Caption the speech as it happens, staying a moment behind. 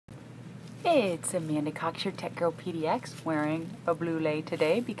Hey, it's Amanda Cox, your Techgirlpdx, wearing a blue lei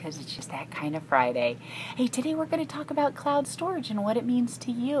today because it's just that kind of Friday. Hey, today we're going to talk about cloud storage and what it means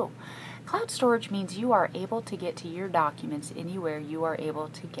to you. Cloud storage means you are able to get to your documents anywhere you are able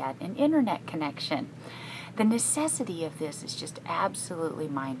to get an internet connection. The necessity of this is just absolutely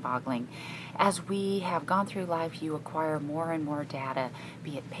mind-boggling. As we have gone through life, you acquire more and more data,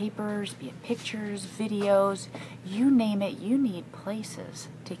 be it papers, be it pictures, videos, you name it, you need places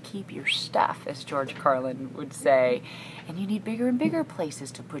to keep your stuff, as George Carlin would say. And you need bigger and bigger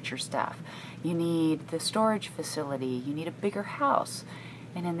places to put your stuff. You need the storage facility, you need a bigger house.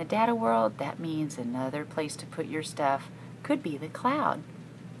 And in the data world, that means another place to put your stuff could be the cloud.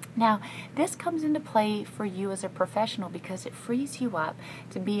 Now, this comes into play for you as a professional because it frees you up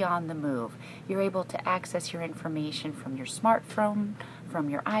to be on the move. You're able to access your information from your smartphone, from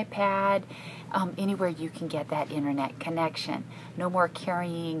your iPad, anywhere you can get that internet connection. No more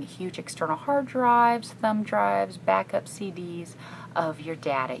carrying huge external hard drives, thumb drives, backup CDs of your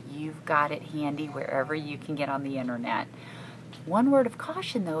data. You've got it handy wherever you can get on the internet. One word of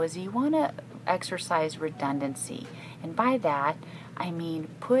caution, though, is you want to exercise redundancy. And by that, I mean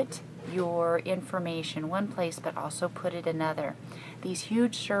put your information one place but also put it another. These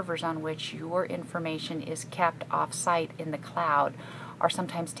huge servers on which your information is kept off-site in the cloud are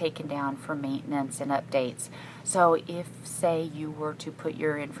sometimes taken down for maintenance and updates. So if, say, you were to put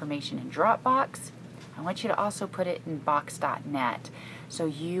your information in Dropbox, I want you to also put it in box.net so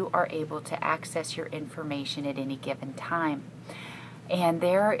you are able to access your information at any given time. And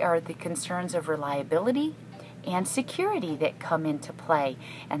there are the concerns of reliability and security that come into play,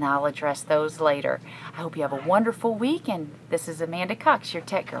 and I'll address those later. I hope you have a wonderful week, and this is Amanda Cox, your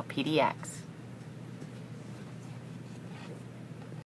Techgirlpdx.